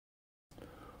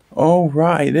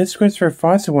Alright, this is Christopher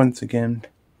Fawcett once again.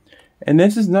 And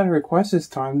this is not a request this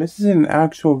time. This is an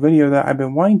actual video that I've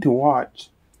been wanting to watch.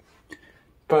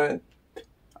 But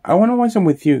I want to watch them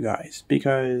with you guys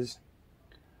because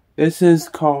this is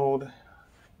called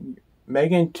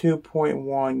m3gan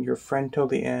 2.1 Your Friend Till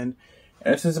the End.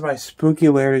 And this is by Spooky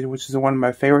Laird, which is one of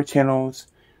my favorite channels,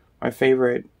 my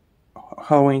favorite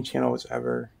Halloween channels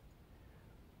ever.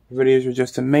 The videos are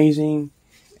just amazing.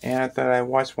 And I thought I'd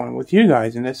watch one with you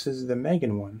guys, and this is the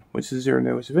m3gan one, which is their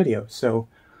newest video. So,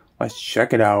 let's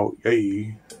check it out.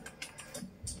 Yay!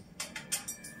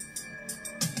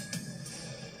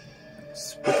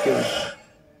 Spooky.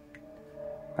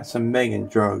 Got some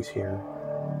m3gan drugs here.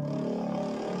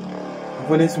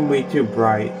 But this isn't way too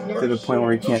bright to the point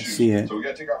where you can't see it. So we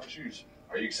gotta take off our shoes.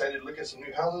 Are you excited to look at some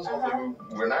new houses? Hopefully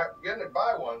we're not getting to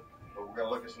buy one, but we're gonna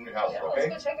look at some new houses,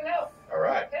 okay? Let's go check it out. All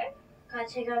right. Okay.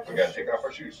 We gotta take off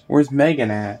our shoes. Where's m3gan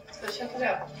at? Let's go check it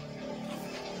out.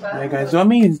 Yeah, guys, let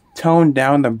me tone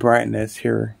down the brightness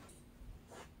here.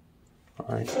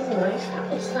 Alright. This is a nice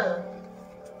house, huh?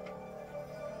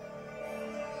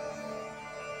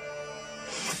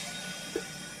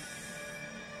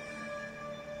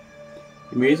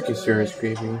 The music is sure is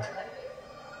creepy.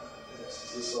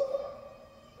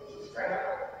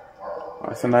 Oh,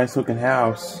 it's a nice looking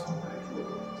house.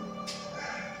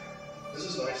 This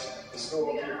is nice. Let's go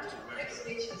over here.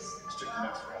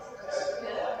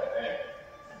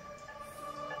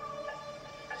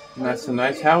 That's a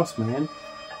nice house, man.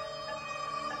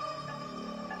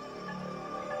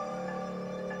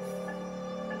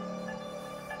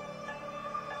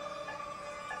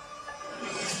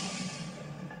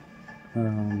 Oh,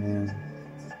 man.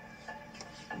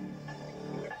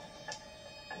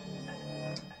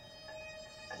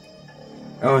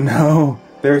 Oh, no.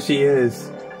 There she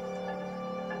is.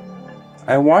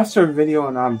 I watched her video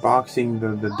on unboxing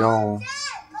the doll.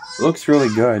 Looks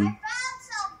really good.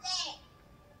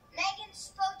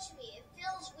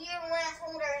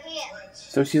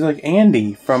 So she's like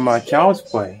Andy from Child's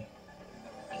Play.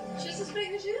 She's as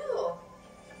big as you.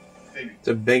 It's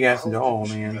a big ass doll,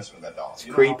 man. It's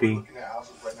creepy.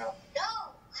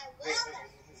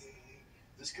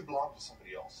 This could belong to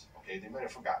somebody else. Okay, they might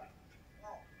have forgotten.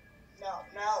 No, I'm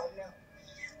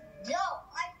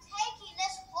taking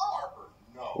this home. Harper,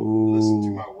 no. Ooh. Listen to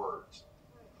my words.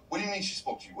 What do you mean she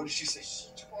spoke to you? What did she say? She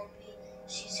told me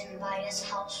she's in Vida's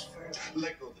house for...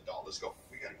 Let go of the doll. Let's go.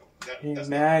 We gotta go. Hey,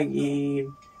 Maggie.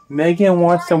 m3gan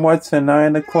wants to watch the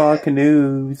 9 o'clock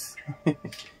news.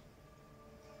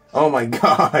 Oh my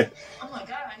god. Oh my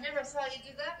god, I never saw you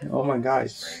do that before. Oh my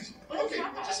gosh. What is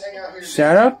that? Just hang out here.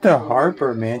 Shout out to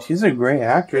Harper, man. She's a great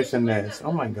actress in this.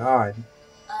 Oh my god.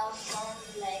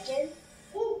 m3gan?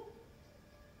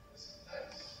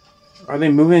 Are they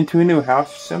moving into a new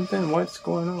house or something? What's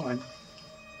going on?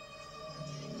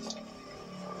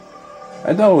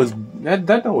 That doll was that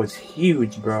doll was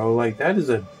huge, bro. Like that is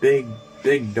a big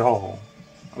doll.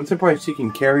 I'm surprised she can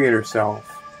carry it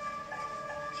herself.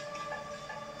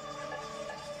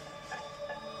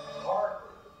 Harper.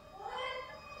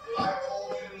 I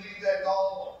told you to leave that doll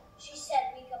alone. She said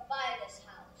we could buy this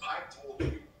house. I told you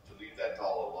to leave that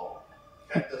doll alone.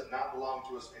 That does not belong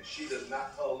to us, and she does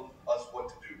not tell us what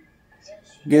to do.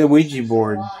 Get a Ouija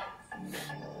board.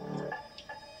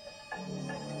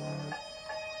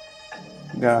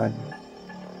 God.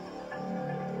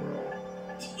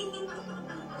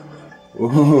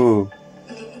 Ooh.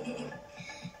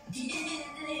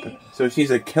 So she's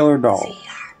a killer doll. See,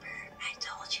 Harper, I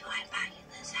told you I'd buy you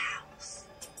this house.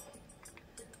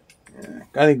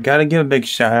 Yeah, gotta give a big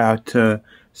shout out to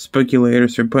Spooky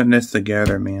Laird for putting this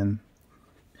together, man.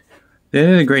 They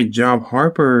did a great job.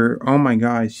 Harper, oh my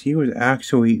gosh, she was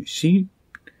actually,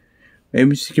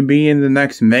 maybe she could be in the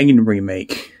next m3gan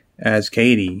remake as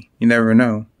Katie. You never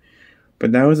know.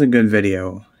 But that was a good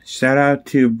video. Shout out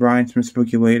to Brian from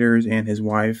Spooky Laird and his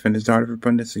wife and his daughter for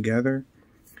putting this together.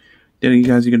 You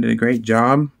guys did a great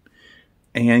job.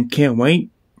 And can't wait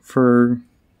for,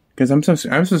 because I'm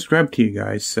subscribed to you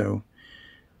guys, so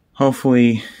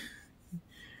hopefully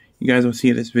you guys will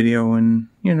see this video and,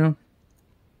 you know.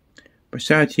 But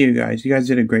shout out to you guys. You guys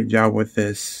did a great job with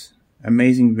this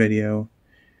amazing video.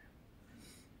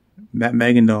 That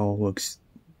m3gan doll looks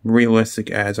realistic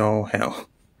as all hell.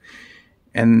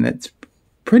 And it's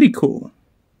pretty cool.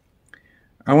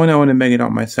 I want to own a m3gan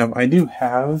doll myself. I do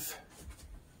have,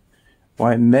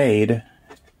 well, I made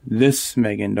this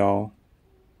m3gan doll.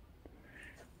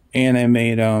 And I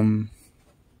made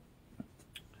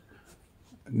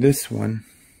this one.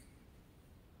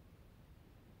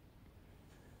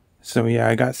 So yeah,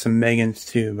 I got some m3gans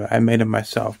too, but I made them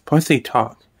myself. Plus they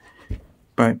talk.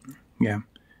 But yeah.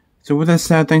 So with that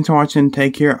said, thanks for watching.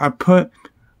 Take care. I'll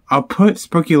put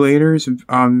Speculators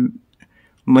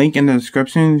link in the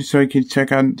description so you can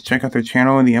check out their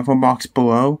channel in the info box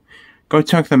below. Go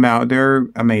check them out. They're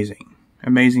amazing.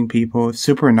 Amazing people.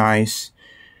 Super nice.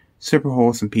 Super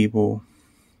wholesome people.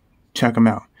 Check them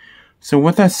out. So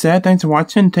with that said, thanks for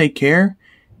watching. Take care.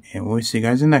 And we'll see you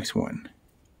guys in the next one.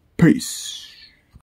 Peace.